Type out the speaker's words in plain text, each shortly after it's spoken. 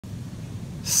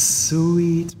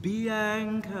Sweet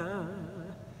Bianca,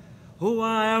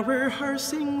 while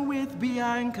rehearsing with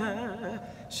Bianca,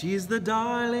 she's the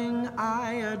darling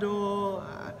I adore.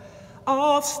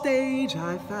 Off stage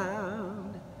I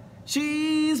found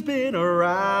she's been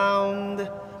around,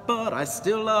 but I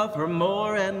still love her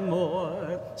more and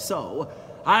more. So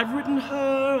I've written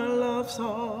her a love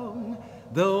song,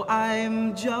 though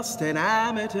I'm just an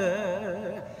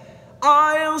amateur.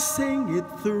 I'll sing it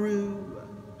through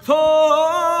for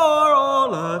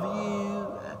all of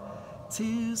you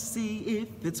to see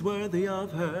if it's worthy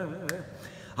of her.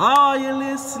 Are you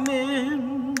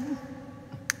listening?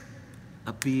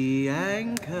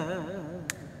 Bianca,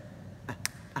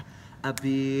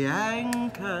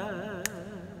 Bianca,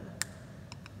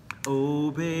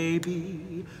 oh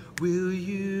baby, will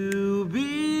you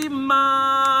be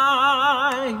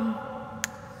mine?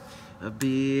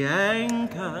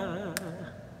 Bianca,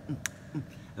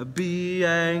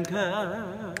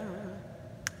 Bianca,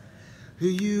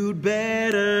 you'd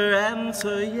better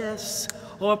answer yes,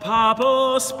 or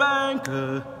Papa spank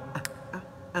her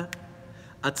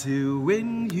to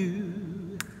win you.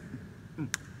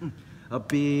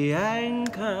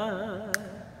 Bianca,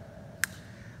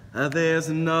 there's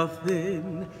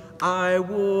nothing I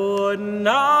would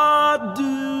not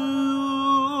do.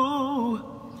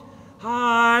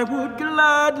 I would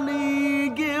gladly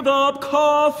give up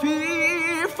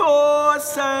coffee for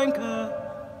Sanka,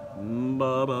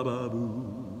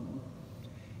 ba-ba-ba-boo.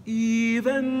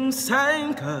 Even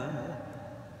Sanka,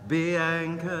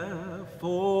 Bianca,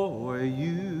 for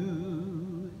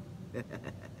you.